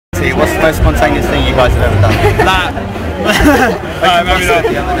spontaneity. What's the most spontaneous thing you guys have ever done? That.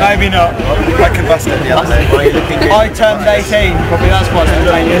 Maybe not. I combusted the other day. I turned 18. Probably that's quite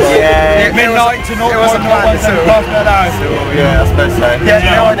spontaneous. Yeah. Midnight to 0.01 per hour. Yeah, I suppose so.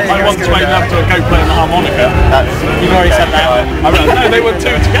 Yeah, I once made love to a go playing the harmonica. You've already said that. No, they were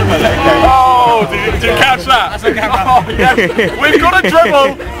two together. Oh, did you catch that? That's on camera. Oh, yeah. We've got a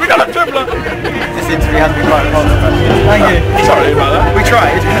dribble. We've got a dribbler. This interview has been quite controversial. Thank you. Sorry about that. We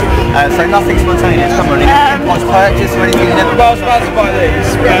tried. So nothing spontaneous. Come on, what's purchase or anything you never? Well, I was about to buy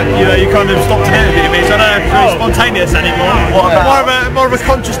these, but you kind of stopped an interview me, so I don't know if it's really spontaneous anymore. What about, more of a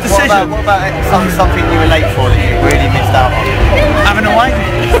conscious decision. What about something you were late for that you really missed out on? Having a wank.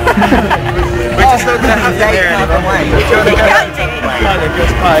 We're just not going to have that here anymore.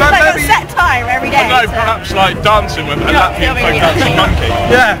 It's like a set time every day. No, perhaps like dancing with a lap like dancing monkey.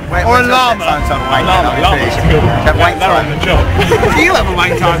 Yeah, or a llama. Llamas are good. They're on the job. Do you have a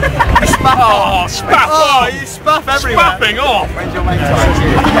wank time? You spuff. Oh, spuff! Oh, you spuff everywhere. Spuffing off. When's your wank time?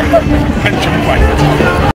 When's your wank time?